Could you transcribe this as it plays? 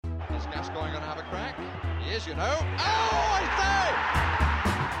Gascoigne going to have a crack? He is, you know. Oh, I say!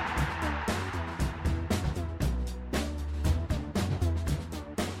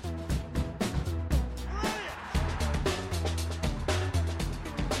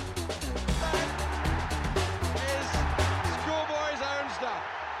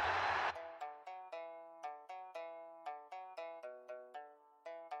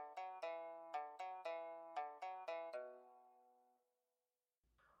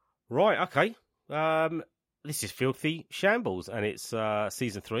 Right, okay. This is Filthy Shambles, and it's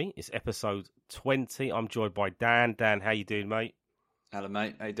season 3. It's episode 20. I'm joined by Dan. Dan, how you doing, mate? Hello,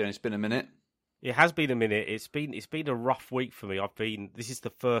 mate. How you doing? It's been a minute. It has been a minute. It's been a rough week for me. This is the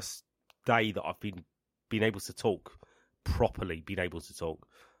first day that I've been able to talk properly. Been able to talk.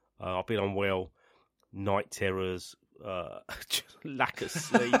 I've been unwell, night terrors, lack of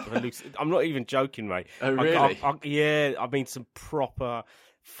sleep. I'm not even joking, mate. Oh, really? Yeah, I mean some proper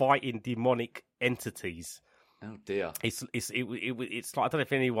fighting demonic entities. Oh dear. It's like I don't know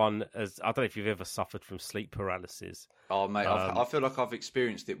if anyone has. I don't know if you've ever suffered from sleep paralysis. Oh mate, I feel like I've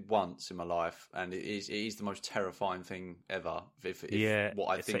experienced it once in my life, and it is the most terrifying thing ever. If what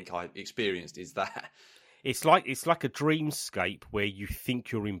I think I experienced is that. It's like a dreamscape where you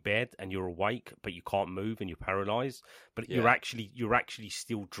think you're in bed and you're awake, but you can't move and you're paralyzed. But you're actually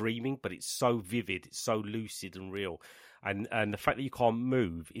still dreaming. But it's so vivid, it's so lucid and real. And the fact that you can't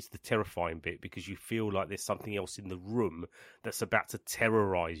move is the terrifying bit, because you feel like there's something else in the room that's about to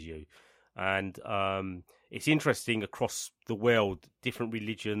terrorize you. And it's interesting across the world, different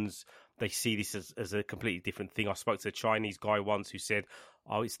religions, they see this as a completely different thing. I spoke to a Chinese guy once who said,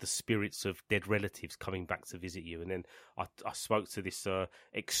 "Oh, it's the spirits of dead relatives coming back to visit you." And then I spoke to this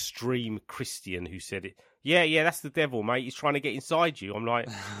extreme Christian who said, "Yeah, that's the devil, mate. He's trying to get inside you." I'm like,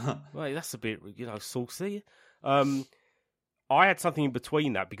 "Wait, that's a bit, saucy." I had something in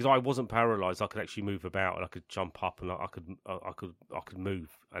between that, because I wasn't paralyzed. I could actually move about, and I could jump up, and I could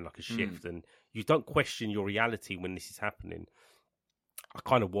move, and I could shift. And you don't question your reality when this is happening. I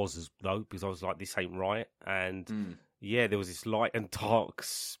kind of was though, because I was like, this ain't right. And there was this light and dark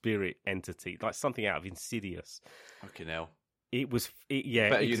spirit entity, like something out of Insidious. Fucking hell.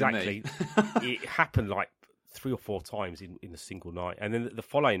 Better exactly. It happened like 3 or 4 times in a single night. And then the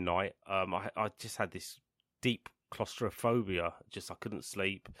following night, I just had this deep claustrophobia. I couldn't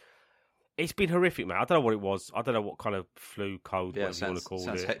sleep. It's been horrific, man. I don't know what it was. I don't know what kind of flu, cold, whatever you want to call it.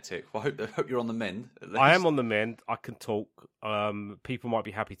 Sounds hectic. Well, I hope you're on the mend. I am on the mend. I can talk. People might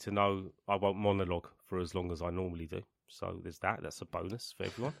be happy to know I won't monologue for as long as I normally do. So there's that. That's a bonus for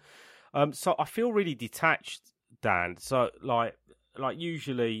everyone. So I feel really detached, Dan. So like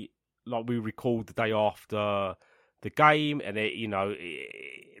usually, like we record the day after the game, and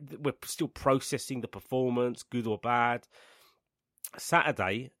we're still processing the performance, good or bad.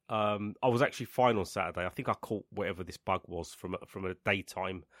 Saturday, I was actually fine on Saturday. I think I caught whatever this bug was from a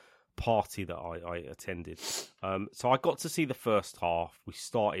daytime party that I attended. So I got to see the first half. We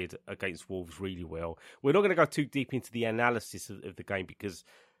started against Wolves really well. We're not going to go too deep into the analysis of the game, because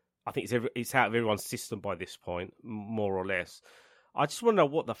I think it's out of everyone's system by this point, more or less. I just want to know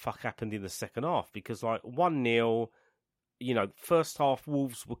what the fuck happened in the second half, because like 1-0, first half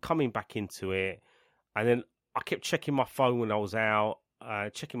Wolves were coming back into it, and then I kept checking my phone when I was out,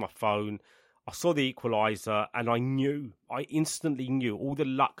 checking my phone. I saw the equaliser, and I instantly knew all the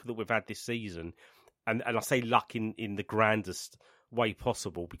luck that we've had this season. And I say luck in the grandest way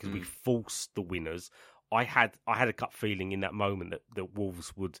possible, because we forced the winners. I had a gut feeling in that moment that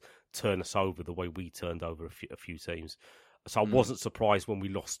Wolves would turn us over the way we turned over a few teams. So I wasn't surprised when we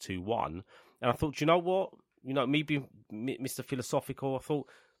lost 2-1. And I thought, you know what? Me being Mr. Philosophical, I thought,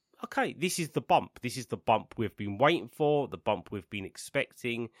 okay, this is the bump. This is the bump we've been waiting for, the bump we've been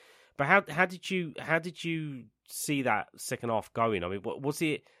expecting. But how did you see that second half going? I mean, was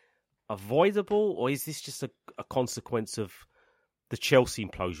it avoidable, or is this just a consequence of the Chelsea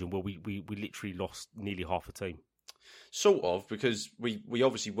implosion, where we literally lost nearly half a team? Sort of, because we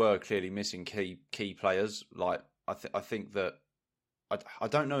obviously were clearly missing key players. Like I think that I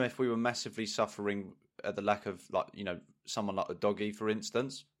don't know if we were massively suffering at the lack of, like, someone like a Doggy, for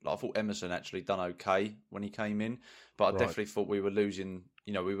instance. Like, I thought Emerson actually done okay when he came in, but I definitely thought we were losing.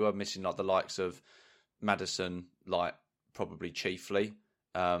 We were missing like the likes of Maddison, like probably chiefly,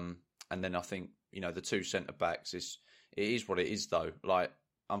 and then I think the 2 centre backs it is what it is though. Like,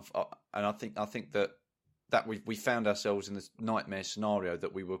 and I think that we found ourselves in this nightmare scenario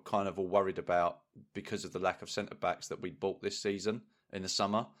that we were kind of all worried about because of the lack of centre backs that we'd bought this season in the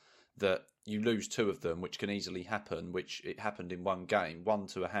summer. That you lose 2 of them, which can easily happen, which it happened in one game, one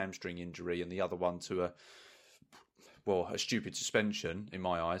to a hamstring injury and the other one to a stupid suspension in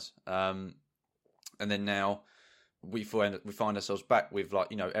my eyes. And then now we find ourselves back with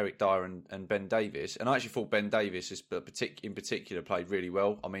Eric Dyer and Ben Davies. And I actually thought Ben Davies in particular played really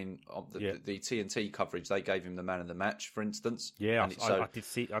well. I mean, the TNT coverage, they gave him the man of the match, for instance. Yeah, I did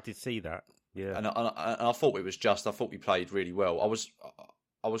see that. Yeah, and I thought it was just. I thought we played really well. I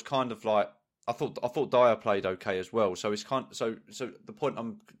was kind of like, I thought Dyer played okay as well. So it's kind. So the point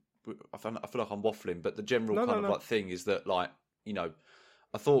I feel like I'm waffling, but the general like thing is that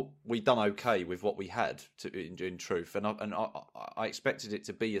I thought we'd done okay with what we had in truth, and I expected it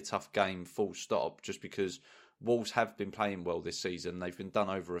to be a tough game, full stop, just because Wolves have been playing well this season. They've been done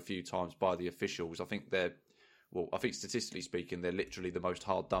over a few times by the officials. I think statistically speaking, they're literally the most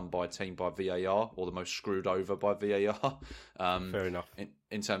hard done by team by VAR, or the most screwed over by VAR. Fair enough.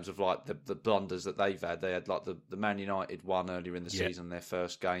 In terms of like the blunders that they've had, they had like the Man United one earlier in the season, their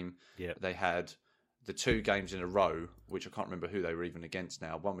first game. Yeah. They had the 2 games in a row, which I can't remember who they were even against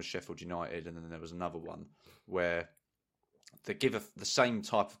now. One was Sheffield United, and then there was another one where they give the same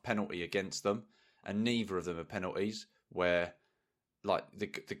type of penalty against them, and neither of them are penalties, where like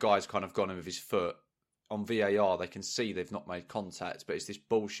the guy's kind of gone in with his foot. On VAR, they can see they've not made contact, but it's this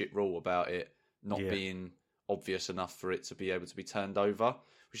bullshit rule about it not being obvious enough for it to be able to be turned over,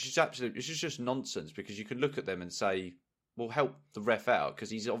 which is just nonsense, because you can look at them and say, well, help the ref out, because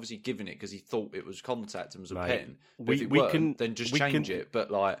he's obviously giving it because he thought it was contact and was a pen. But if it weren't, then just change it. But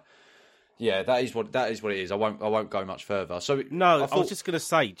like, yeah, that is what it is. I won't go much further. So I was just going to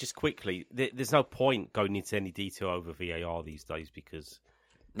say, just quickly, there's no point going into any detail over VAR these days, because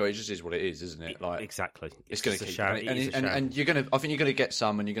no, it just is what it is, isn't it? Like, exactly. It's going to keep, and you're going to. I think you're going to get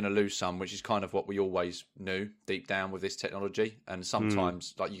some, and you're going to lose some, which is kind of what we always knew deep down with this technology. And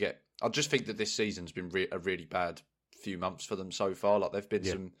sometimes, like, you get. I just think that this season's been a really bad few months for them so far. Like, they've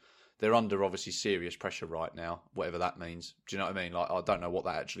been they're under obviously serious pressure right now, whatever that means. Do you know what I mean? Like, I don't know what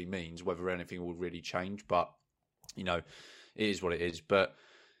that actually means, whether anything will really change, but it is what it is. But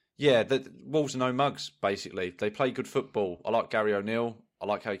yeah, the Wolves are no mugs. Basically, they play good football. I like Gary O'Neill. I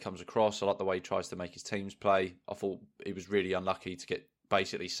like how he comes across. I like the way he tries to make his teams play. I thought he was really unlucky to get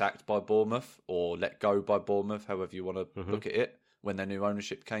basically sacked by Bournemouth, or let go by Bournemouth, however you want to look at it, when their new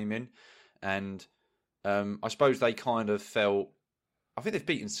ownership came in. And I suppose they kind of felt... I think they've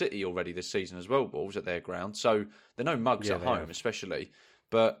beaten City already this season as well, Wolves, at their ground. So they're no mugs at home, especially.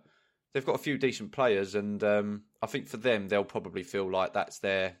 But they've got a few decent players, and I think for them, they'll probably feel like that's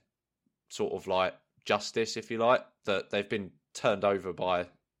their sort of like justice, if you like, that they've been turned over by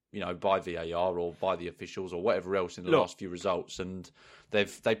VAR or by the officials or whatever else in the last few results, and they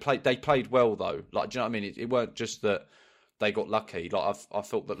played well though. Like, do you know what I mean? It weren't just that they got lucky. Like, I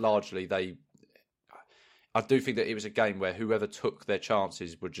thought that largely I do think that it was a game where whoever took their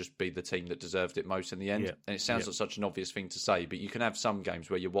chances would just be the team that deserved it most in the end. Yeah. And it sounds like such an obvious thing to say, but you can have some games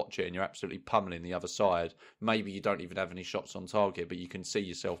where you watch it and you're absolutely pummeling the other side. Maybe you don't even have any shots on target, but you can see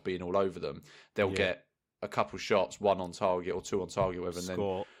yourself being all over them. They'll get a couple shots, 1 on target or 2 on target,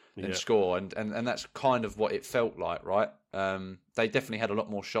 whatever, and score. And that's kind of what it felt like, right? They definitely had a lot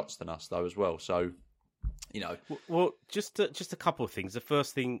more shots than us, though, as well. So, Well, just a couple of things. The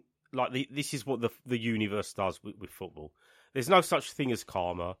first thing, like, this is what the universe does with football. There's no such thing as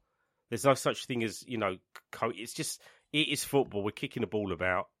karma. There's no such thing as, it's just, it is football. We're kicking the ball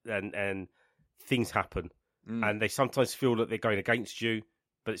about, and things happen. And they sometimes feel that they're going against you,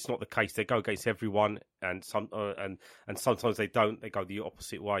 but it's not the case. They go against everyone, and sometimes they don't. They go the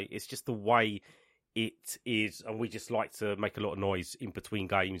opposite way. It's just the way it is, and we just like to make a lot of noise in between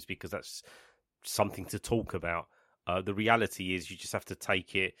games because that's something to talk about. The reality is you just have to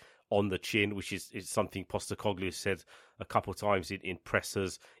take it on the chin, which is something Postecoglou has said a couple of times in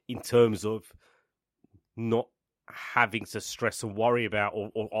pressers, in terms of not having to stress and worry about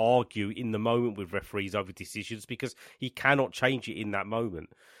or argue in the moment with referees over decisions, because he cannot change it in that moment.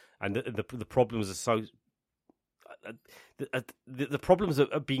 And the problems are so... The problems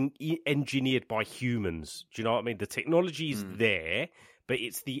are being engineered by humans. Do you know what I mean? The technology is there, but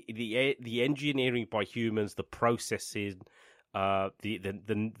it's the engineering by humans, the processing,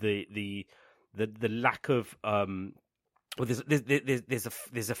 the lack of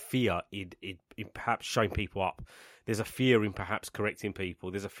there's a fear in perhaps showing people up. There's a fear in perhaps correcting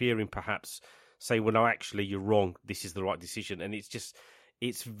people. There's a fear in perhaps saying, well, no, actually, you're wrong. This is the right decision. And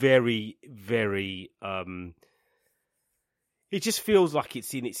it's very, very, it just feels like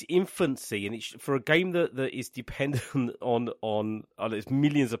it's in its infancy. And for a game that is dependent on there's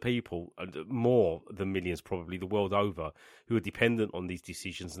millions of people, more than millions probably, the world over, who are dependent on these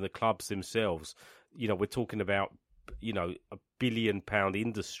decisions, and the clubs themselves. We're talking about a £1 billion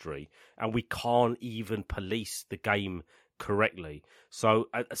industry, and we can't even police the game correctly. So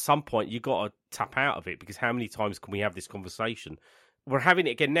at some point, you got to tap out of it, because how many times can we have this conversation? We're having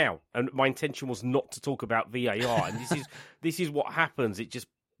it again now, and my intention was not to talk about VAR, and this is what happens. It just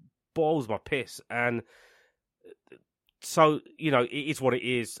boils my piss, and so it is what it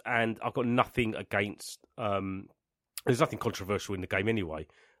is, and I've got nothing against. There's nothing controversial in the game anyway.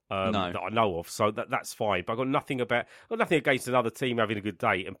 No. That I know of, so that's fine. But I've got nothing against another team having a good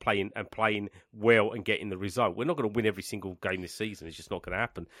day and playing well and getting the result. We're not going to win every single game this season. It's just not going to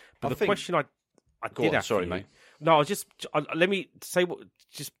happen. But question I did have for you, mate. No, let me say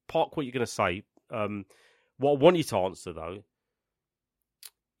just park what you're going to say. What I want you to answer though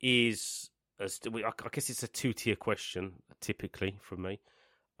is, I guess it's a 2-tier question typically from me.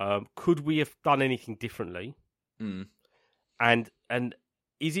 Could we have done anything differently? Mm. And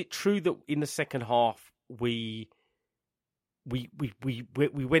is it true that in the second half we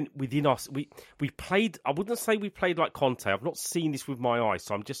went within us? We played. I wouldn't say we played like Conte. I've not seen this with my eyes,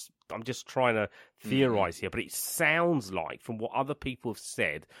 so I'm just trying to theorise here. But it sounds like, from what other people have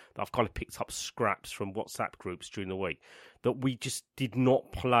said, that I've kind of picked up scraps from WhatsApp groups during the week, that we just did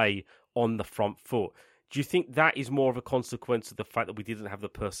not play on the front foot. Do you think that is more of a consequence of the fact that we didn't have the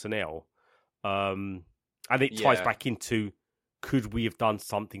personnel? And it ties back into, could we have done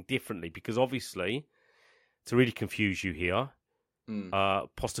something differently? Because obviously, to really confuse you here,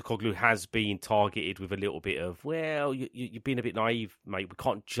 Postecoglou has been targeted with a little bit of, well, you've been a bit naive, mate. We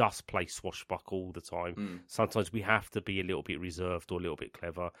can't just play swashbuckle all the time. Sometimes we have to be a little bit reserved or a little bit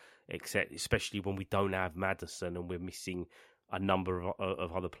clever, especially when we don't have Maddison and we're missing a number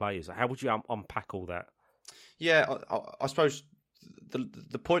of other players. How would you unpack all that? Yeah, I suppose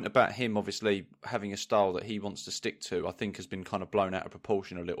the point about him obviously having a style that he wants to stick to, I think, has been kind of blown out of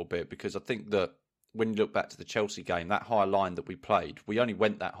proportion a little bit, because I think that when you look back to the Chelsea game, that high line that we played, we only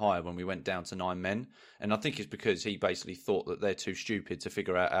went that high when we went down to 9 men. And I think it's because he basically thought that they're too stupid to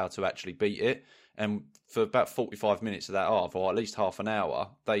figure out how to actually beat it. And for about 45 minutes of that half, or at least half an hour,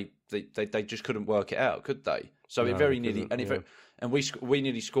 they just couldn't work it out, could they? So it very nearly, and we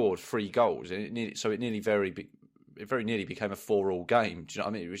nearly scored 3 goals. And it very nearly became a 4-4 game. Do you know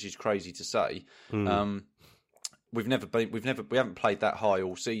what I mean? Which is crazy to say. We haven't played that high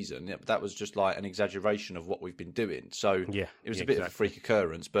all season. That was just like an exaggeration of what we've been doing. So it was a bit of a freak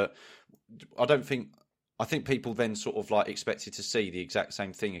occurrence. But I think people then sort of like expected to see the exact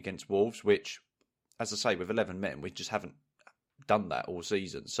same thing against Wolves, which, as I say, with 11 men, we just haven't done that all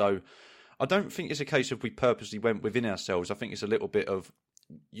season. So I don't think it's a case of we purposely went within ourselves. I think it's a little bit of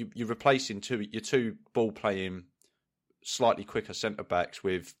you're replacing your two ball playing, slightly quicker centre backs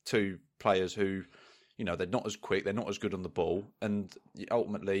with 2 players who, they're not as quick, they're not as good on the ball, and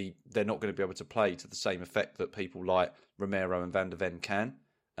ultimately they're not going to be able to play to the same effect that people like Romero and Van der Ven can.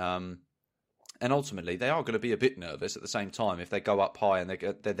 And ultimately, they are going to be a bit nervous at the same time if they go up high and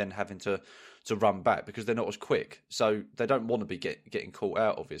they're then having to run back because they're not as quick. So they don't want to be getting caught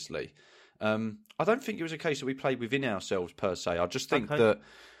out, obviously. I don't think it was a case that we played within ourselves per se. I just think that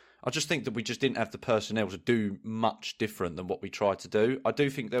we just didn't have the personnel to do much different than what we tried to do. I do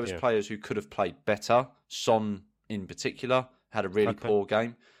think there was players who could have played better. Son, in particular, had a really poor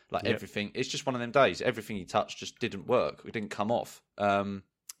game. Everything, it's just one of them days. Everything he touched just didn't work. It didn't come off.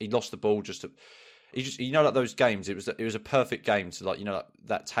 He lost the ball like those games. It was a perfect game to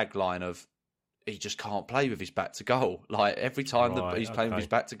that tagline of, he just can't play with his back to goal. Like every time that he's playing with his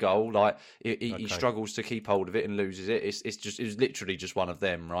back to goal, like he struggles to keep hold of it and loses it. It was literally just one of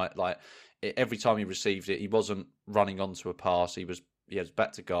them, right? Like every time he received it, he wasn't running onto a pass. He had his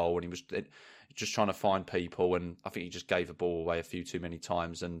back to goal and he was just trying to find people. And I think he just gave the ball away a few too many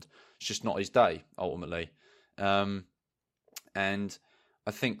times, and it's just not his day ultimately. And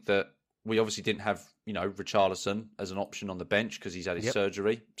I think that we obviously didn't have Richarlison as an option on the bench because he's had his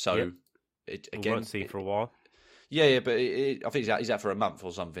surgery. So. We won't see for a while. Yeah, but I think he's out for a month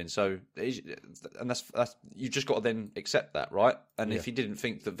or something. So, that's you've just got to then accept that, right? And if you didn't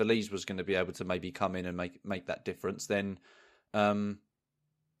think that Veliz was going to be able to maybe come in and make that difference, then,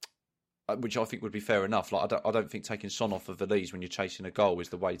 which I think would be fair enough. Like I don't think taking Son off of Veliz when you're chasing a goal is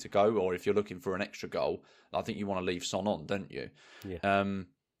the way to go. Or if you're looking for an extra goal, I think you want to leave Son on, don't you? Yeah.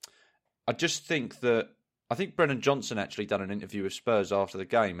 I just think that. I think Brennan Johnson actually done an interview with Spurs after the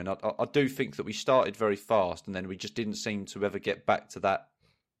game, and I do think that we started very fast, and then we just didn't seem to ever get back to that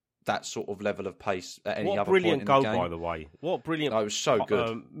sort of level of pace at any other point in the game. What brilliant goal, by the way! What brilliant! It was so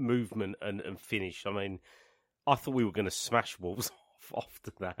good movement and finish. I mean, I thought we were going to smash Wolves off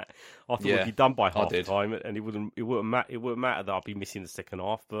after that. I thought we'd be done by half time, and it wouldn't matter that I'd be missing the second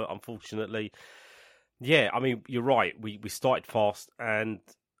half. But unfortunately, Yeah, I mean, you're right. We started fast and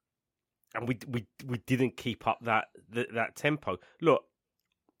we didn't keep up that tempo. Look,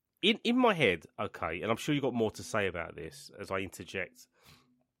 in my head, okay, and I'm sure you've got more to say about this as I interject.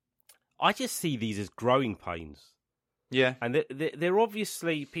 I just see these as growing pains. Yeah. And they're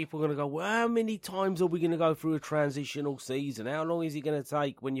obviously, people are going to go, well, how many times are we going to go through a transitional season? How long is it going to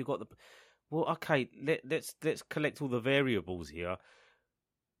take when you've got the... Well, okay, let's collect all the variables here.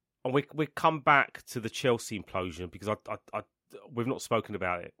 And we come back to the Chelsea implosion because we've not spoken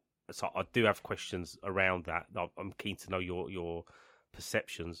about it. So I do have questions around that. I'm keen to know your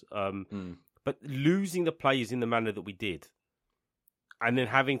perceptions. But losing the players in the manner that we did, and then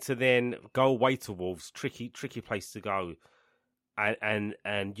having to then go away to Wolves, tricky place to go, and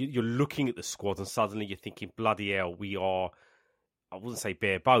you're looking at the squad, and suddenly you're thinking, bloody hell, we are. I wouldn't say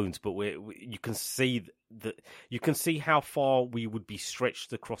bare bones, but you can see that you can see how far we would be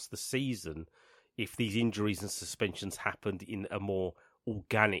stretched across the season if these injuries and suspensions happened in a more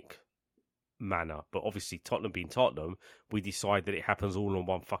organic manner. But obviously, Tottenham being Tottenham, we decide that it happens all on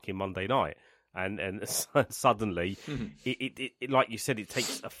one fucking Monday night. And suddenly, it like you said, it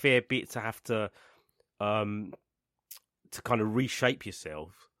takes a fair bit to have to kind of reshape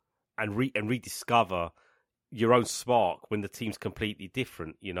yourself and rediscover your own spark when the team's completely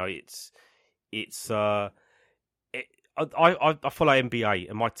different. You know, I follow NBA,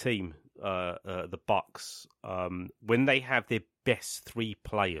 and my team, the Bucks, when they have their best three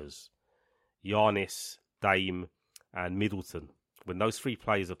players, Giannis, Dame, and Middleton, when those three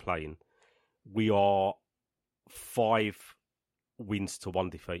players are playing, we are 5 wins to 1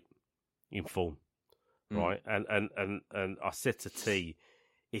 defeat in form, right? And I said to T,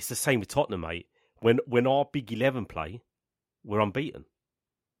 it's the same with Tottenham, mate. When our big 11 play, we're unbeaten.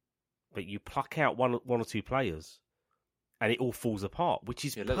 But you pluck out one or two players, and it all falls apart, which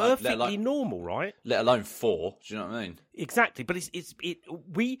is perfectly normal, right? Let alone 4. Do you know what I mean? Exactly. But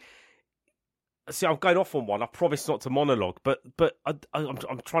we. See, I'm going off on one. I promise not to monologue, but I'm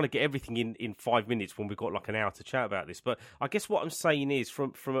trying to get everything in 5 minutes when we've got like an hour to chat about this. But I guess what I'm saying is,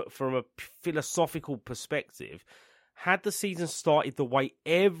 from a philosophical perspective, had the season started the way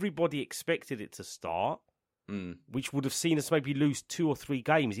everybody expected it to start, which would have seen us maybe lose 2 or 3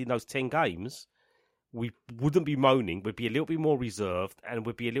 games in those 10 games, we wouldn't be moaning. We'd be a little bit more reserved and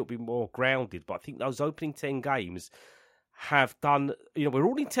we'd be a little bit more grounded. But I think those opening 10 games have done, you know, we're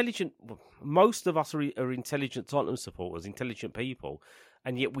all intelligent. Most of us are intelligent Tottenham supporters, intelligent people,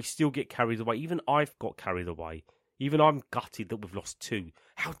 and yet we still get carried away. Even I've got carried away. Even I'm gutted that we've lost 2.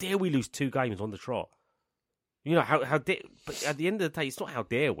 How dare we lose 2 games on the trot? You know, how dare, but at the end of the day, it's not how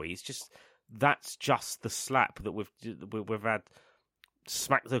dare we. It's just, that's just the slap that we've had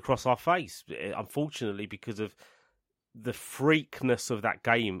smacked across our face, unfortunately, because of the freakness of that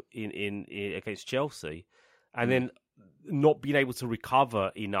game in against Chelsea, and then not being able to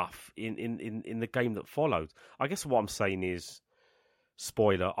recover enough in the game that followed. I guess what I'm saying is,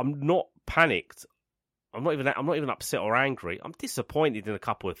 spoiler, I'm not panicked. I'm not even upset or angry. I'm disappointed in a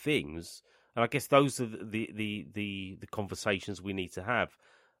couple of things, and I guess those are the conversations we need to have.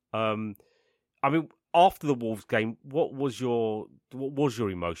 I mean, after the Wolves game, what was your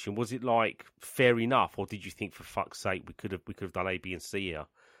emotion? Was it like fair enough, or did you think, for fuck's sake, we could have done A, B, and C here?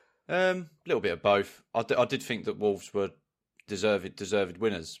 A little bit of both. I did think that Wolves were deserved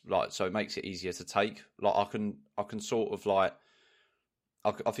winners, like, so it makes it easier to take. Like, I can sort of like,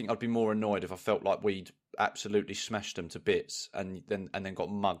 I think I'd be more annoyed if I felt like we'd absolutely smashed them to bits and then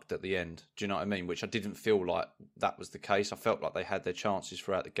got mugged at the end. Do you know what I mean? Which I didn't feel like that was the case. I felt like they had their chances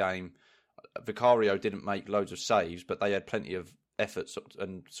throughout the game. Vicario didn't make loads of saves, but they had plenty of efforts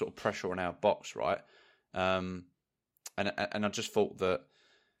and sort of pressure on our box, right? And I just thought that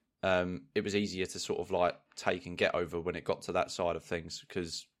it was easier to sort of like take and get over when it got to that side of things,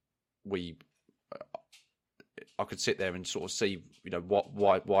 because I could sit there and sort of see, you know,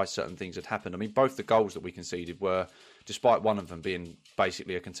 why certain things had happened. I mean, both the goals that we conceded were, despite one of them being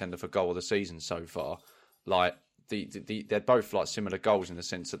basically a contender for goal of the season so far, like they're both like similar goals in the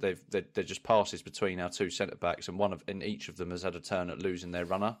sense that they're just passes between our 2 centre backs, and each of them has had a turn at losing their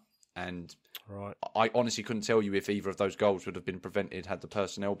runner. And right, I honestly couldn't tell you if either of those goals would have been prevented had the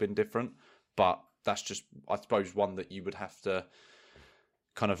personnel been different. But that's just, I suppose, one that you would have to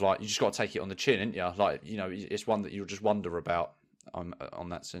kind of like, you just got to take it on the chin, ain't you? Like, you know, it's one that you'll just wonder about on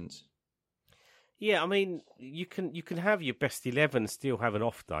that sense. Yeah, I mean, you can have your best 11 and still have an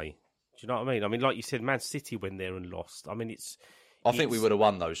off day. Do you know what I mean? I mean, like you said, Man City went there and lost. I mean, I think we would have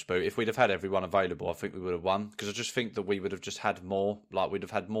won though, Spoo. If we'd have had everyone available, I think we would have won. Because I just think that we would have just had more. Like, we'd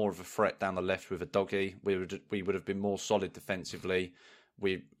have had more of a threat down the left with a doggy. We would have been more solid defensively.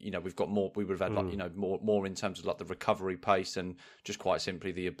 we've got more. We would have had more in terms of like the recovery pace and just quite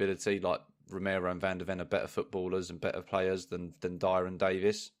simply the ability. Like Romero and Van der Ven are better footballers and better players than Dyer and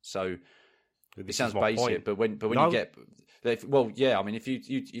Davis. So it sounds basic, but when you get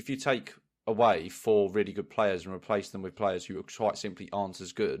if you take away 4 really good players and replace them with players who quite simply aren't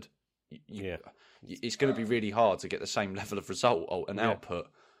as good, it's going to be really hard to get the same level of result and output.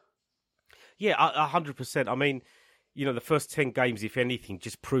 Yeah, 100%. I mean, the first 10 games, if anything,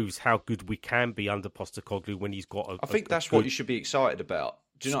 just proves how good we can be under Postecoglou when he's got I think that's what you should be excited about.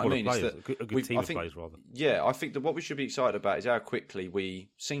 Do you know what I mean? A good team of players, rather. Yeah, I think that what we should be excited about is how quickly we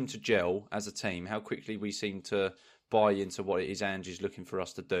seem to gel as a team, how quickly we seem to buy into what it is Angie's looking for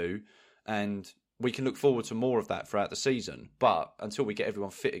us to do, and we can look forward to more of that throughout the season. But until we get everyone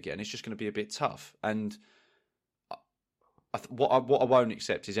fit again, it's just going to be a bit tough. And what I won't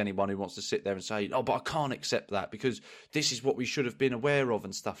accept is anyone who wants to sit there and say, "Oh, but I can't accept that because this is what we should have been aware of"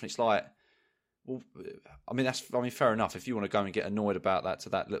 and stuff. And it's like, well, fair enough. If you want to go and get annoyed about that to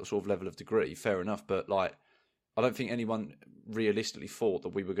that little sort of level of degree, fair enough. But like, I don't think anyone realistically thought that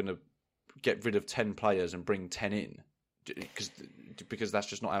we were going to get rid of 10 players and bring 10 in, because that's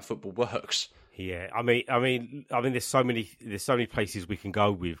just not how football works. Yeah, I mean, there's so many places we can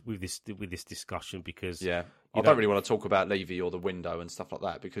go with this discussion because I don't really want to talk about Levy or the window and stuff like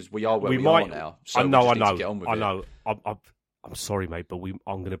that because we are where we are now. So I know. Get on with it. I'm sorry, mate, but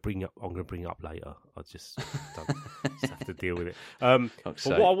I'm going to bring it up later. I just have to deal with it. But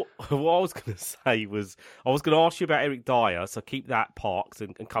what I was going to say was I was going to ask you about Eric Dyer, so keep that parked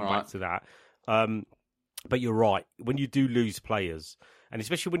and come back to that. But you're right. When you do lose players, and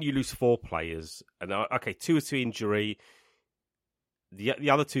especially when you lose 4 players, and 2 are to injury,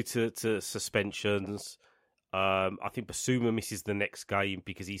 the other 2 to suspensions. I think Basuma misses the next game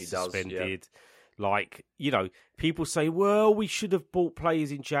because he's suspended. Like, people say, well, we should have bought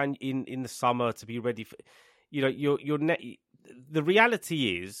players in the summer to be ready for, the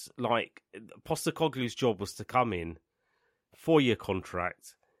reality is, like, Postecoglou's job was to come in, 4-year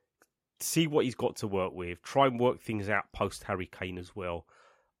contract, see what he's got to work with, try and work things out post Harry Kane as well.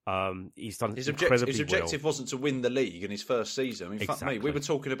 He's done his objective wasn't to win the league in his first season. I mean, exactly. Fuck me, we were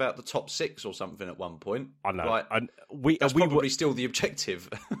talking about the top 6 or something at one point. I know, like, and that's probably still the objective.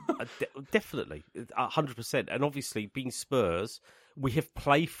 Definitely, 100%. And obviously, being Spurs, we have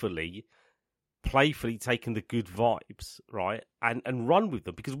playfully taken the good vibes, right, and run with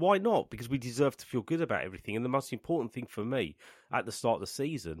them. Because why not? Because we deserve to feel good about everything. And the most important thing for me at the start of the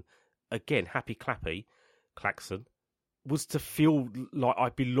season, again, happy clappy, klaxon, was to feel like I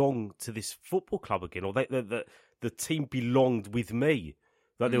belonged to this football club again, or that the team belonged with me.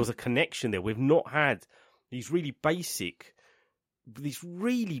 That there was a connection there. We've not had these really basic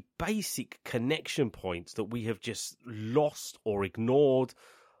connection points that we have just lost or ignored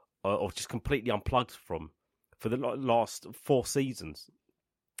or just completely unplugged from for the last 4 seasons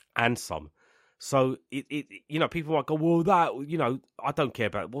and some. So people might go, well, I don't care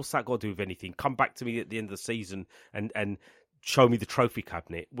about it. What's that got to do with anything? Come back to me at the end of the season and show me the trophy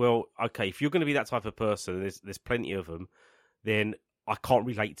cabinet. Well, okay, if you're going to be that type of person, and there's plenty of them, then I can't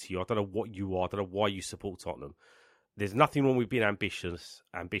relate to you. I don't know what you are. I don't know why you support Tottenham. There's nothing wrong with being ambitious.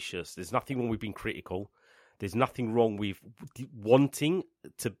 There's nothing wrong with being critical. There's nothing wrong with wanting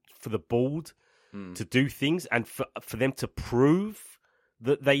for the board to do things and for them to prove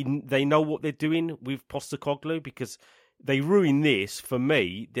that they know what they're doing with Postecoglou, because they ruin this for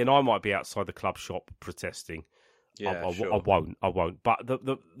me, then I might be outside the club shop protesting. Yeah, I won't. But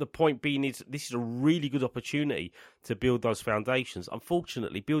the point being is, this is a really good opportunity to build those foundations.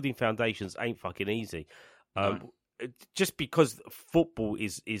 Unfortunately, building foundations ain't fucking easy. Just because football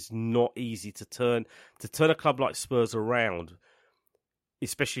is not easy to turn a club like Spurs around,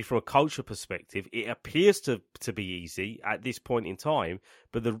 especially from a culture perspective, it appears to be easy at this point in time,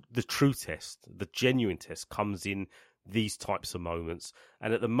 but the true test, the genuine test, comes in these types of moments.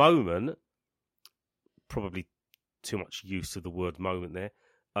 And at the moment, probably too much use of the word moment there.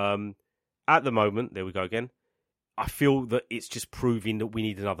 At the moment, there we go again, I feel that it's just proving that we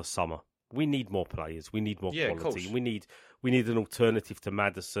need another summer. We need more players. We need more quality. We need an alternative to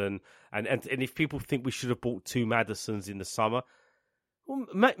Maddison. And if people think we should have bought 2 Maddisons in the summer, well,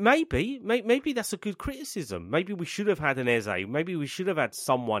 maybe that's a good criticism. Maybe we should have had an Eze. Maybe we should have had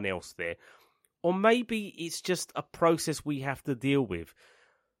someone else there. Or maybe it's just a process we have to deal with.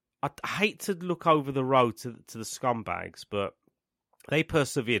 I hate to look over the road to the scumbags, but they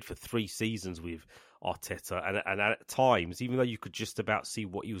persevered for 3 seasons with Arteta. And at times, even though you could just about see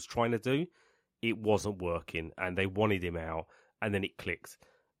what he was trying to do, it wasn't working. And they wanted him out. And then it clicked.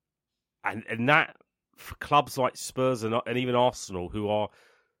 And that, for clubs like Spurs and even Arsenal, who are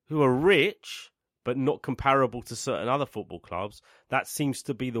rich but not comparable to certain other football clubs, that seems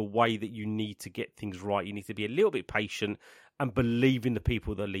to be the way that you need to get things right. You need to be a little bit patient and believe in the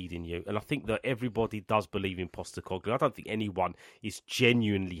people that are leading you. And I think that everybody does believe in Postecoglou. I don't think anyone is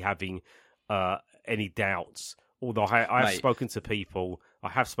genuinely having any doubts. Although I have spoken to people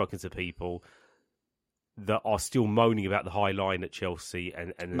that are still moaning about the high line at Chelsea.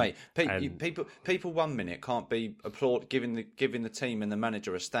 And mate, people 1 minute can't be giving the team and the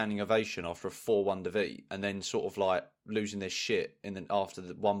manager a standing ovation after a 4-1 defeat, and then sort of like losing their shit after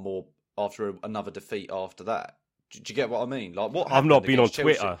another defeat after that. Do you get what I mean? Like, what? I've not been on Chelsea?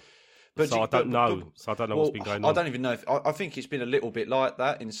 Twitter. So I don't know what's been going on. I don't even know. I think it's been a little bit like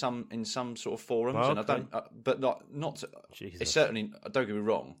that in some sort of forums, okay. And I don't. But not. It's certainly. Don't get me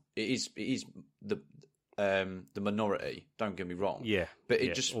wrong. It is the minority. Don't get me wrong. Yeah. But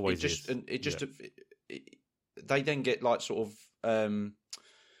they then get like sort of.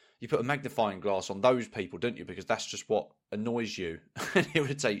 You put a magnifying glass on those people, don't you? Because that's just what annoys you and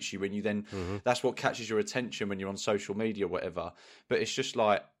irritates you when you then. Mm-hmm. That's what catches your attention when you're on social media or whatever. But it's just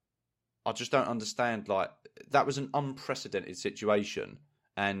like. I just don't understand, like, that was an unprecedented situation,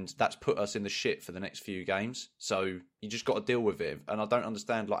 and that's put us in the shit for the next few games, so you just got to deal with it, and I don't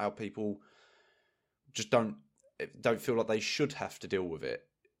understand, like, how people just don't feel like they should have to deal with it,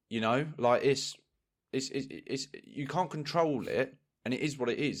 you know? Like, it's you can't control it, and it is what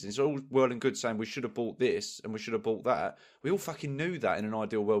it is. It's all well and good saying we should have bought this, and we should have bought that. We all fucking knew that in an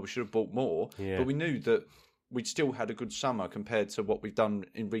ideal world we should have bought more, but we knew that we'd still had a good summer compared to what we've done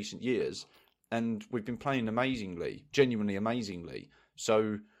in recent years, and we've been playing amazingly, genuinely amazingly.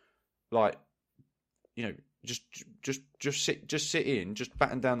 So, like, you know, just sit in, just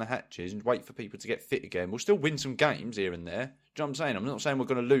batten down the hatches, and wait for people to get fit again. We'll still win some games here and there. Do you know what I'm saying? I'm not saying we're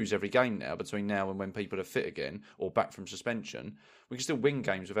going to lose every game now between now and when people are fit again or back from suspension. We can still win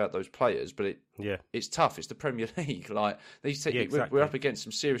games without those players, but it's tough. It's the Premier League. Like these, exactly. We're up against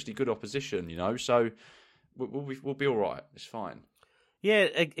some seriously good opposition, you know. So. We'll be all right. It's fine. Yeah,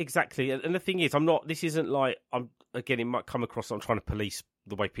 exactly. And the thing is, I'm not. This isn't like Again, it might come across. I'm trying to police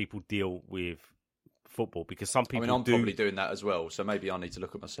the way people deal with football because some people. I'm probably doing that as well. So maybe I need to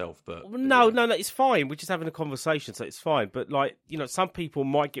look at myself. But no, it's fine. We're just having a conversation, so it's fine. But like some people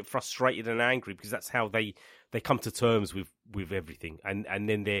might get frustrated and angry because that's how they come to terms with everything, and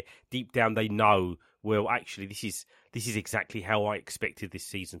then they're deep down they know. Well, actually, this is exactly how I expected this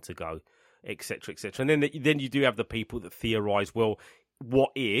season to go. Etc. And then you do have the people that theorize, well,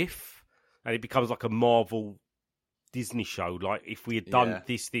 what if? And it becomes like a Marvel Disney show. Like if we had done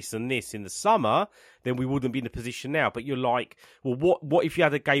this, and this in the summer, then we wouldn't be in the position now. But you're like, well, what if you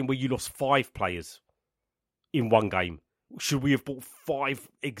had a game where you lost 5 players in one game? Should we have bought 5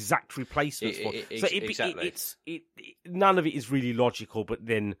 exact replacements? Exactly. None of it is really logical. But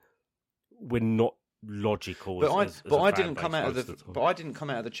then we're not. Logical, but I didn't come out of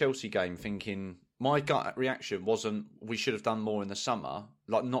the Chelsea game thinking my gut reaction wasn't we should have done more in the summer,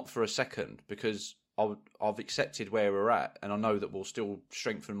 like not for a second, because I've accepted where we're at, and I know that we'll still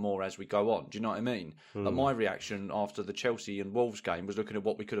strengthen more as we go on. Do you know what I mean? Like my reaction after the Chelsea and Wolves game was looking at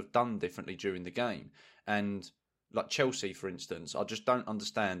what we could have done differently during the game, and like Chelsea, for instance, I just don't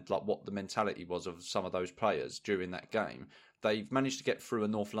understand like what the mentality was of some of those players during that game. They've managed to get through a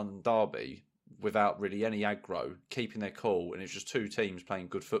North London derby without really any aggro, keeping their cool, and it's just 2 teams playing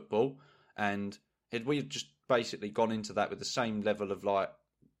good football. And had we just basically gone into that with the same level of like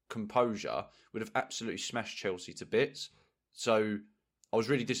composure, we'd have absolutely smashed Chelsea to bits. So I was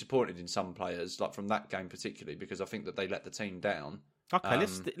really disappointed in some players, like from that game particularly, because I think that they let the team down. Okay,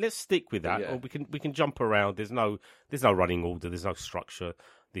 let's stick with that. Yeah. Or we can jump around. There's no running order. There's no structure.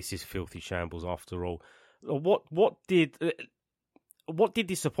 This is filthy shambles after all. What did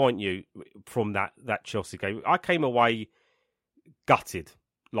disappoint you from that Chelsea game? I came away gutted,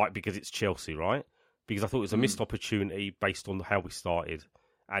 like because it's Chelsea, right? Because I thought it was a missed opportunity based on how we started.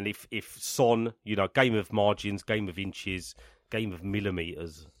 And if Son, game of margins, game of inches, game of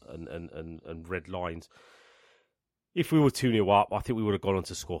millimetres and red lines. If we were 2-0 up, I think we would have gone on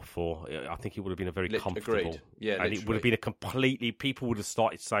to score 4. I think it would have been a very comfortable. Agreed. Yeah, and it would have been people would have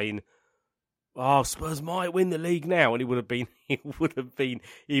started saying, "Oh, Spurs might win the league now," and it would have been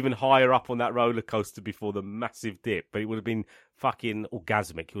even higher up on that roller coaster before the massive dip. But it would have been fucking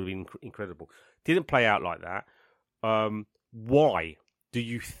orgasmic. It would have been incredible. Didn't play out like that. Why do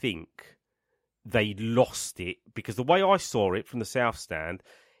you think they lost it? Because the way I saw it from the South Stand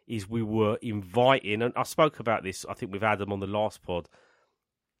is we were inviting, and I spoke about this, I think with Adam on the last pod,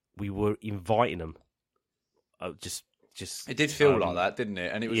 we were inviting them. Just just it did feel like that, didn't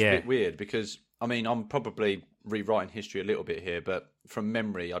it? And it was a bit weird because I mean, I'm probably rewriting history a little bit here, but from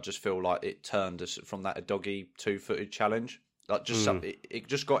memory, I just feel like it turned us from that Udogie 2-footed challenge. Like just it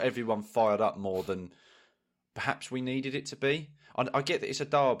just got everyone fired up more than perhaps we needed it to be. I get that it's a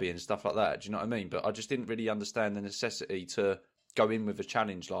derby and stuff like that. Do you know what I mean? But I just didn't really understand the necessity to go in with a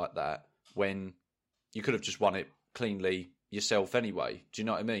challenge like that when you could have just won it cleanly yourself anyway. Do you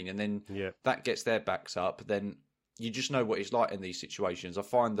know what I mean? And then that gets their backs up. Then you just know what it's like in these situations. I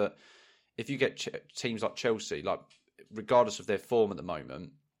find that if you get teams like Chelsea, like regardless of their form at the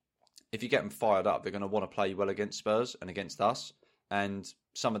moment, if you get them fired up, they're going to want to play well against Spurs and against us. And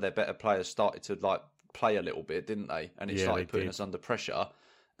some of their better players started to like play a little bit, didn't they? And it started putting us under pressure.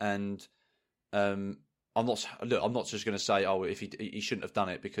 And I'm not just going to say, oh, if he shouldn't have done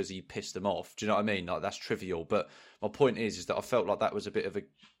it because he pissed them off. Do you know what I mean? Like that's trivial. But my point is that I felt like that was a bit of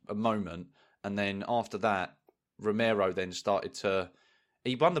a moment. And then after that, Romero then started to.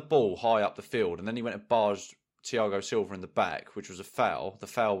 He won the ball high up the field, and then he went and barged Thiago Silva in the back, which was a foul. The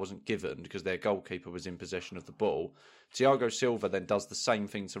foul wasn't given because their goalkeeper was in possession of the ball. Thiago Silva then does the same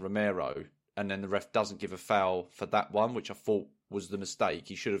thing to Romero, and then the ref doesn't give a foul for that one, which I thought was the mistake.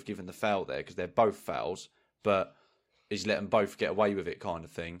 He should have given the foul there because they're both fouls, but he's let them both get away with it kind of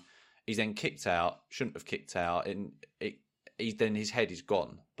thing. He's then kicked out, shouldn't have kicked out, and then his head is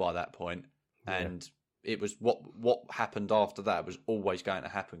gone by that point. And it was what happened after that was always going to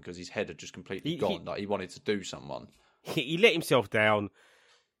happen because his head had just completely gone. Like he wanted to do someone. He let himself down.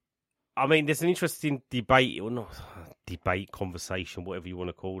 I mean, there's an interesting debate, or not debate, conversation, whatever you want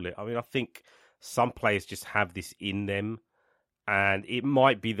to call it. I mean, I think some players just have this in them, and it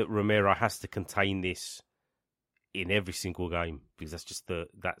might be that Romero has to contain this in every single game because that's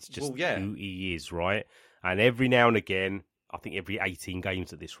just who he is, right? And every now and again, I think every 18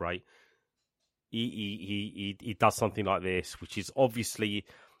 games at this rate, he does something like this, which is obviously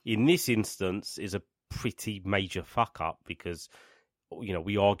in this instance is a pretty major fuck up because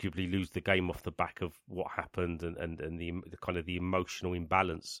we arguably lose the game off the back of what happened and the kind of the emotional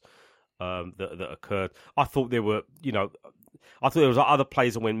imbalance that occurred. I thought there were other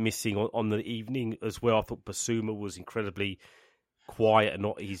players that went missing on the evening as well. I thought Basuma was incredibly quiet and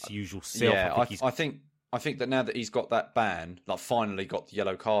not his usual self. Yeah, I think that now that he's got that ban, like finally got the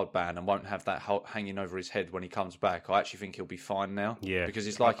yellow card ban and won't have that hanging over his head when he comes back, I actually think he'll be fine now. Yeah. Because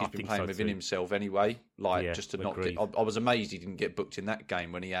it's like he's been playing within himself anyway. Like just to not get. I was amazed he didn't get booked in that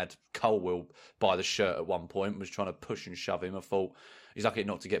game when he had Colwill by the shirt at one point, was trying to push and shove him. I thought he's lucky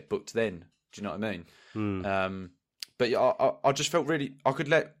not to get booked then. Do you know what I mean? But yeah, I just felt really I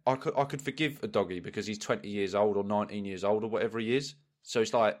could forgive Udogie because he's 20 years old or 19 years old or whatever he is. So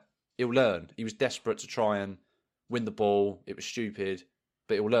it's like he'll learn. He was desperate to try and win the ball. It was stupid,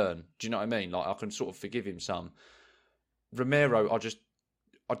 but he'll learn. Do you know what I mean? Like I can sort of forgive him some. Romero, I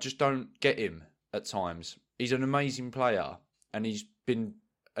just don't get him at times. He's an amazing player and he's been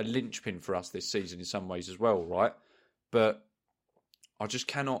a linchpin for us this season in some ways as well, right? But I just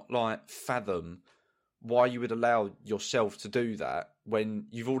cannot fathom why you would allow yourself to do that when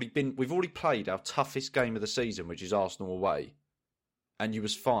we've already played our toughest game of the season, which is Arsenal away, and you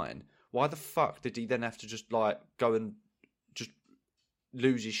was fine. Why the fuck did he then have to just go and just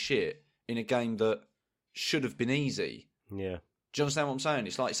lose his shit in a game that should have been easy? Yeah. Do you understand what I'm saying?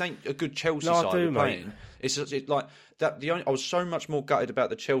 It's like, this ain't a good Chelsea side we're playing. Mate. It's like that. I was so much more gutted about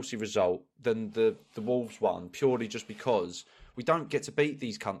the Chelsea result than the Wolves one, purely just because we don't get to beat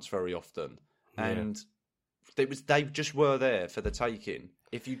these cunts very often, and they just were there for the taking.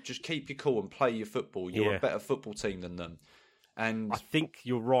 If you just keep your cool and play your football, you're a better football team than them. And I think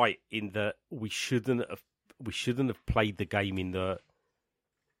you're right in that we shouldn't have played the game in the.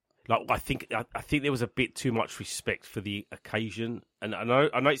 I think there was a bit too much respect for the occasion, and I know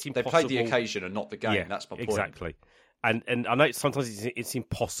it's impossible. They played the occasion and not the game. Yeah, that's my point. Exactly, and I know sometimes it's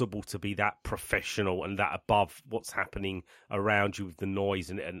impossible to be that professional and that above what's happening around you with the noise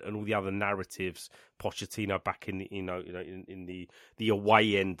and all the other narratives. Pochettino back in in the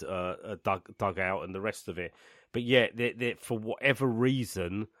away end dugout and the rest of it, but yeah, for whatever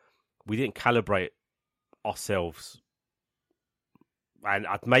reason we didn't calibrate ourselves. And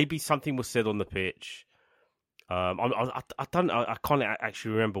maybe something was said on the pitch. I don't know. I can't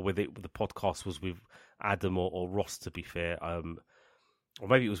actually remember whether the podcast was with Adam or Ross. To be fair, or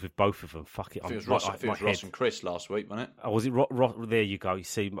maybe it was with both of them. Fuck it. I think it was Ross and Chris last week, wasn't it? Oh, was it Ross? There you go. You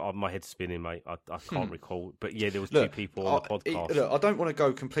see, my head's spinning, mate. I can't recall, but yeah, there was two people on the podcast. I don't want to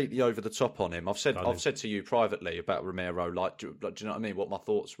go completely over the top on him. I've said to you privately about Romero. Do you know what I mean? What my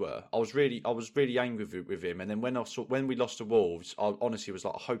thoughts were. I was really angry with him, and then when we lost to Wolves, I honestly was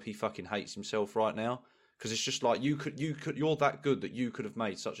like, I hope he fucking hates himself right now because it's just like you're that good that you could have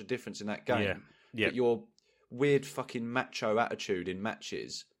made such a difference in that game. Yeah. But your weird fucking macho attitude in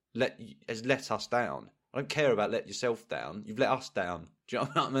matches has let us down. I don't care about let yourself down. You've let us down. Do you know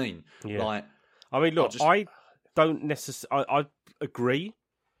what I mean? Yeah. Like, I mean, look, I don't necessarily. I agree.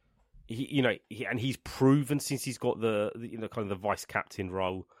 And he's proven since he's got the kind of the vice captain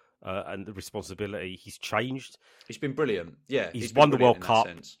role and the responsibility, he's changed. He's been brilliant. Yeah, he's won the World Cup.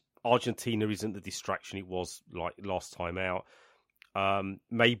 Argentina isn't the distraction it was like last time out.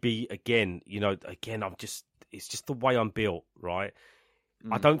 Maybe again, it's just the way I'm built, right?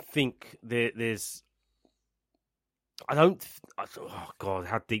 I don't think there's. Oh God,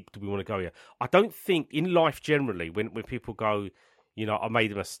 how deep do we want to go here? I don't think in life generally, when people go, I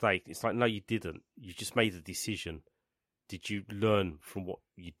made a mistake, it's like, no, you didn't. You just made a decision. Did you learn from what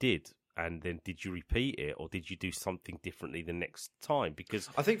you did? And then did you repeat it, or did you do something differently the next time? Because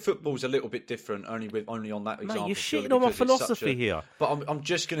I think football's a little bit different, only on that example. Mate, you're shitting on my philosophy here. But I'm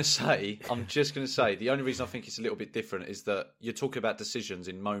just going to say, the only reason I think it's a little bit different is that you're talking about decisions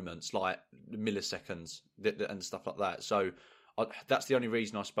in moments, like milliseconds and stuff like that. So that's the only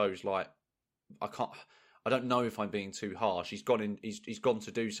reason I suppose. Like, I don't know if I'm being too harsh. He's gone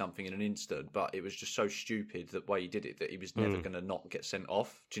to do something in an instant, but it was just so stupid the way he did it that he was never going to not get sent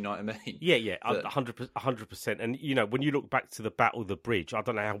off. Do you know what I mean? Yeah, 100%. And when you look back to the Battle of the Bridge, I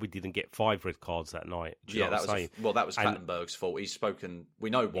don't know how we didn't get 5 red cards that night. That was Clattenburg's fault. He's spoken. We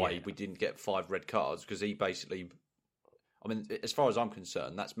know why we didn't get 5 red cards, because he basically. I mean, as far as I'm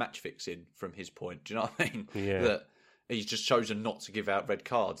concerned, that's match fixing from his point. Do you know what I mean? Yeah. That he's just chosen not to give out red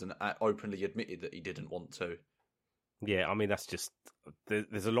cards and openly admitted that he didn't want to. Yeah, I mean, that's just...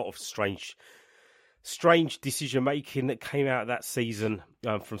 There's a lot of strange decision-making that came out of that season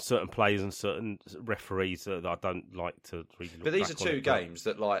from certain players and certain referees that I don't like to really look back on. But these are two games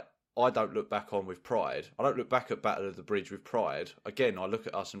that, like, I don't look back on with pride. I don't look back at Battle of the Bridge with pride. Again, I look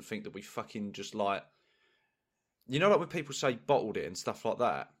at us and think that we fucking just, like... like when people say bottled it and stuff like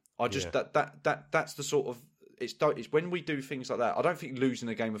that? I just... That's the sort of... It's when we do things like that. I don't think losing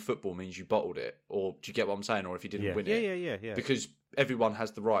a game of football means you bottled it, or do you get what I'm saying? Or if you didn't win it, yeah. Because everyone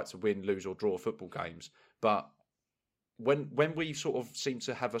has the right to win, lose, or draw football games. But when we sort of seem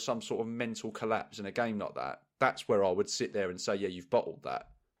to have some sort of mental collapse in a game like that, that's where I would sit there and say, yeah, you've bottled that.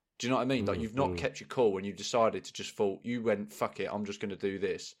 Do you know what I mean? Like, you've not kept your cool, and you've decided to just you went, fuck it, I'm just going to do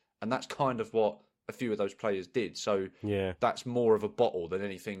this, and that's kind of what a few of those players did. So that's more of a bottle than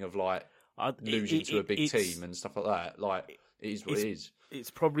anything of like. Losing to a big team and stuff like that. Like, it is what it is.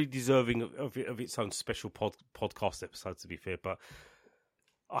 It's probably deserving of its own special podcast episode, to be fair, but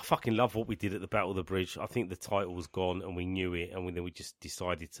I fucking love what we did at the Battle of the Bridge. I think the title was gone and we knew it, and then we just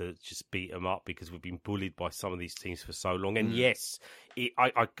decided to just beat them up because we've been bullied by some of these teams for so long. And yes,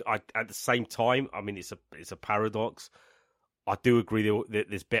 I at the same time, I mean, it's a paradox. I do agree that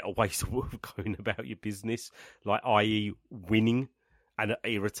there's better ways of going about your business, like i.e. winning and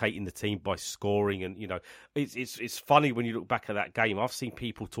irritating the team by scoring. And, it's funny when you look back at that game. I've seen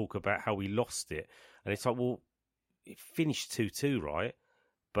people talk about how we lost it. And it's like, well, it finished 2-2, right?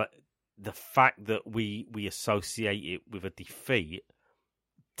 But the fact that we associate it with a defeat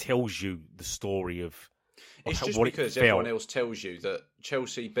tells you the story of it's just because everyone else tells you that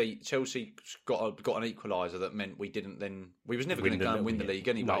Chelsea got an equaliser that meant we was never going to go and win the league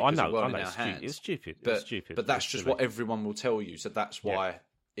anyway. No, I know. In our hands. It's stupid. But that's just what everyone will tell you. So that's why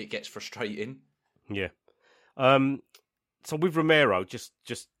it gets frustrating. Yeah. So with Romero, just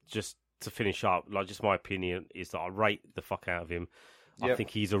to finish up, like, just my opinion is that I rate the fuck out of him. Yep. I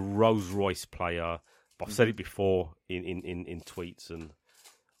think he's a Rolls Royce player. But I've said it before in tweets, and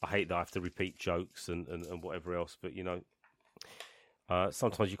I hate that I have to repeat jokes and whatever else, but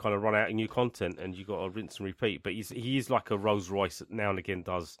sometimes you kind of run out of new content and you got to rinse and repeat. But he is like a Rolls Royce that now and again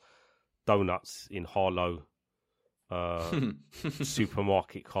does donuts in Harlow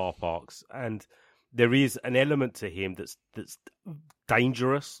supermarket car parks, and there is an element to him that's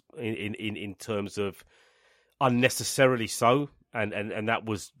dangerous in terms of unnecessarily so, and that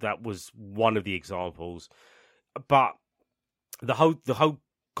was one of the examples. But the whole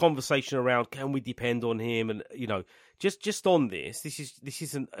conversation around, can we depend on him, and just on this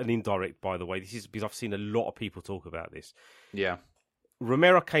isn't an indirect, by the way. This is because I've seen a lot of people talk about this. Yeah,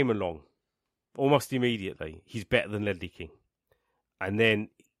 Romero came along almost immediately. He's better than Ledley King, and then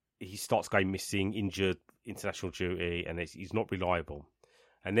he starts going missing, injured, international duty, and he's not reliable.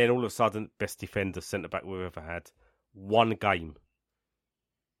 And then all of a sudden, best defender, centre back we've ever had, one game,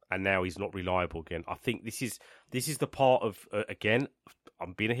 and now he's not reliable again. I think this is the part of again,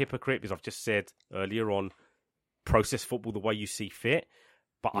 I'm being a hypocrite because I've just said earlier on, process football the way you see fit.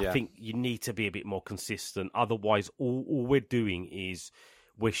 But I think you need to be a bit more consistent. Otherwise, all we're doing is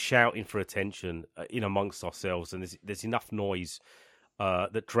we're shouting for attention in amongst ourselves, and there's enough noise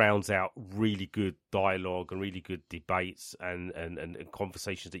that drowns out really good dialogue and really good debates and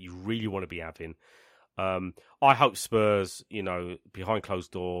conversations that you really want to be having. I hope Spurs, behind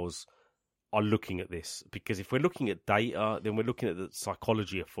closed doors, are looking at this, because if we're looking at data, then we're looking at the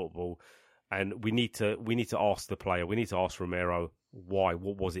psychology of football, and we need to ask the player, we need to ask Romero why,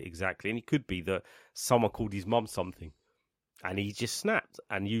 what was it exactly, and it could be that someone called his mum something, and he just snapped,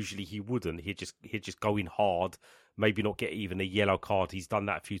 and usually he wouldn't. He'd just go in hard, maybe not get even a yellow card. He's done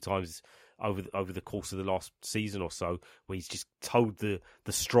that a few times over the course of the last season or so, where he's just told the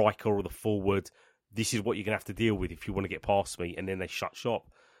striker or the forward, this is what you're going to have to deal with if you want to get past me, and then they shut shop,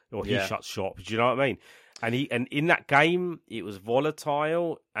 or he shuts shop. Do you know what I mean? And in that game, it was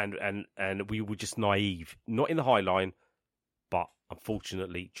volatile, and we were just naive, not in the high line, but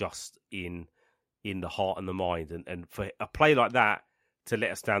unfortunately just in the heart and the mind. And for a play like that to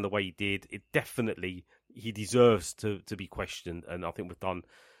let us down the way he did, he deserves to be questioned. And I think we've done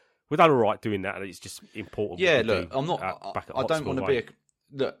all right doing that. And it's just important. Yeah, look, I'm not. I don't want to be.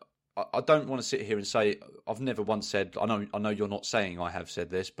 I don't want to sit here and say I've never once said. I know you're not saying I have said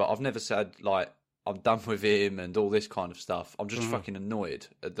this, but I've never said like I'm done with him and all this kind of stuff. I'm just fucking annoyed.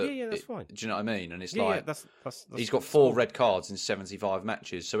 That's fine. Do you know what I mean? And it's that's he's got 4 red cards in 75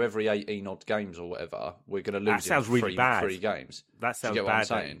 matches. So every 18 odd games or whatever, we're going to lose. That sounds really bad. 3 games. That sounds bad. You get what I'm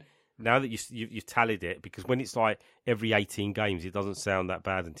saying? Now that you've tallied it, because when it's like every 18 games, it doesn't sound that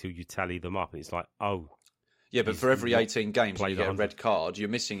bad until you tally them up, and it's like, oh. Yeah, but for every 18 games you get a red card, you're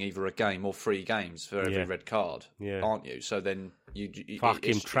missing either a game or 3 games for every red card, aren't you? So then you fuck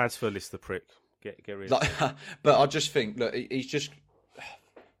him, transfer list the prick. Get rid of him. But I just think, look, he's just.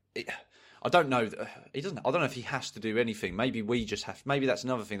 I don't know. He doesn't. I don't know if he has to do anything. Maybe we just have. Maybe that's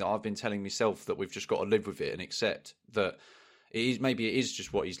another thing that I've been telling myself, that we've just got to live with it and accept that it is. Maybe it is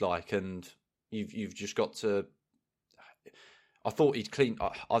just what he's like, and you've just got to. I thought he'd clean.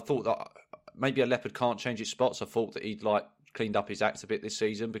 I thought that maybe a leopard can't change its spots. I thought that he'd cleaned up his act a bit this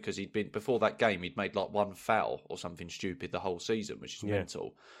season, because he'd been, before that game, he'd made like 1 foul or something stupid the whole season, which is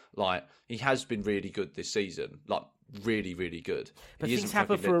mental. Like, he has been really good this season, like really, really good. But things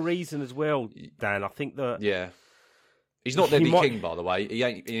happen for a reason as well, Dan. I think that he's not Ledley King, by the way. He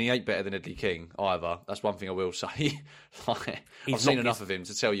ain't better than Ledley King either. That's one thing I will say. I've seen enough of him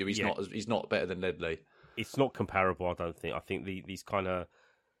to tell you he's not better than Ledley. It's not comparable, I don't think. I think these kind of,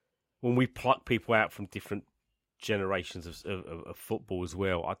 when we pluck people out from different generations of football as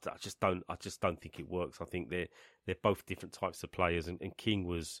well, I just don't think it works. I think they're both different types of players, and King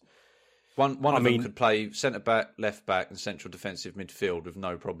was one of them could play centre back, left back, and central defensive midfield with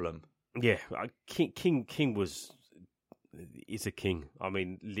no problem. Yeah, King is a king. I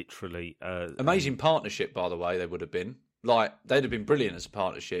mean, literally. Amazing partnership, by the way. They would have been they'd have been brilliant as a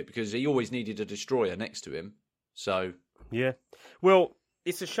partnership, because he always needed a destroyer next to him. So yeah, well,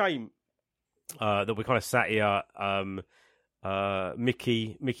 it's a shame that we kind of sat here.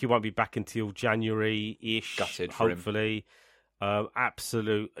 Mickey won't be back until January-ish. Gutted for hopefully.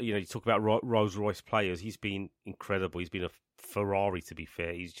 Absolute. You talk about Rolls Royce players. He's been incredible. He's been a Ferrari, to be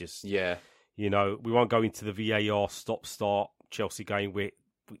fair. He's just we won't go into the VAR stop-start Chelsea game, which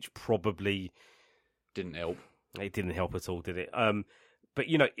probably didn't help. It didn't help at all, did it? But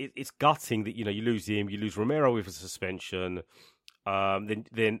it's gutting that you lose him, you lose Romero with a suspension.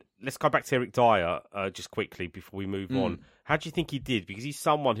 Then let's go back to Eric Dyer just quickly before we move on. How do you think he did? Because he's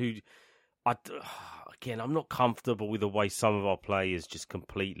someone who, I'm not comfortable with the way some of our players just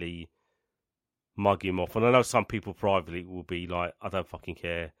completely mug him off. And I know some people privately will be like, I don't fucking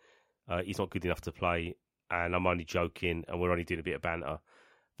care. He's not good enough to play, and I'm only joking, and we're only doing a bit of banter.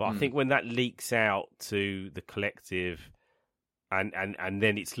 But I think when that leaks out to the collective, and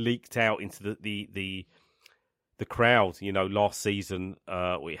then it's leaked out into the crowd, last season,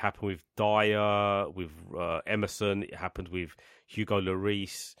 it happened with Dyer, with Emerson, it happened with Hugo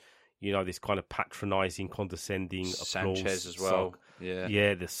Lloris, this kind of patronising, condescending applause. Sanchez as well.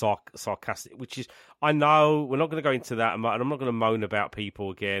 The sarcastic, which is, I know, we're not going to go into that, and I'm not going to moan about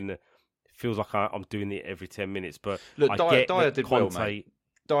people again. It feels like I'm doing it every 10 minutes, but look, Dyer did Conte, well, mate.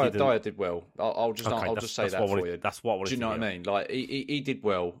 Dyer did well. I'll just say that for you. That's what I wanted. Do you know what I mean? Like he did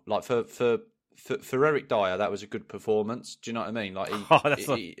well. Like for Eric Dyer, that was a good performance. Do you know what I mean? Like that's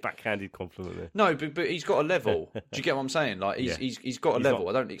a backhanded compliment there. No, but he's got a level. Do you get what I'm saying? Like he's got a level.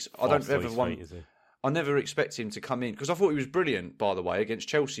 I never expect him to come in, because I thought he was brilliant, by the way, against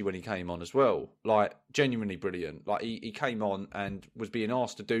Chelsea when he came on as well. Like, genuinely brilliant. Like, he came on and was being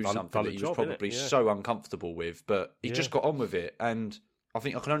asked to do something that he was probably so uncomfortable with, but he just got on with it. And I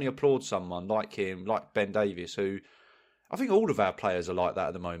think I can only applaud someone like him, like Ben Davies, who I think all of our players are like that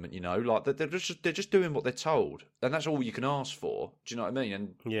at the moment. Like they're just doing what they're told, and that's all you can ask for. Do you know what I mean?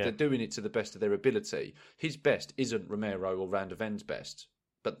 And they're doing it to the best of their ability. His best isn't Romero or Van der Ven's best,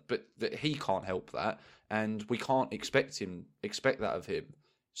 but he can't help that, and we can't expect that of him.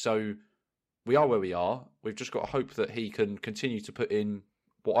 So we are where we are. We've just got to hope that he can continue to put in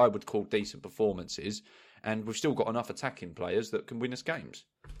what I would call decent performances, and we've still got enough attacking players that can win us games.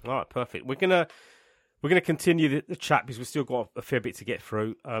 All right, perfect. We're gonna continue the chat because we've still got a fair bit to get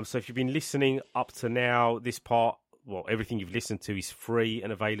through. So if you've been listening up to now, this part, well, everything you've listened to is free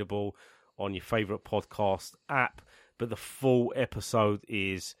and available on your favourite podcast app, but the full episode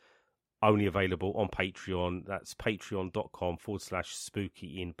is only available on Patreon. That's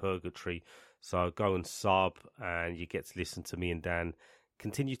patreon.com/spookyinpurgatory. So go and sub and you get to listen to me and Dan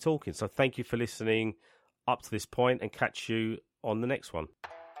continue talking. So thank you for listening up to this point and catch you on the next one.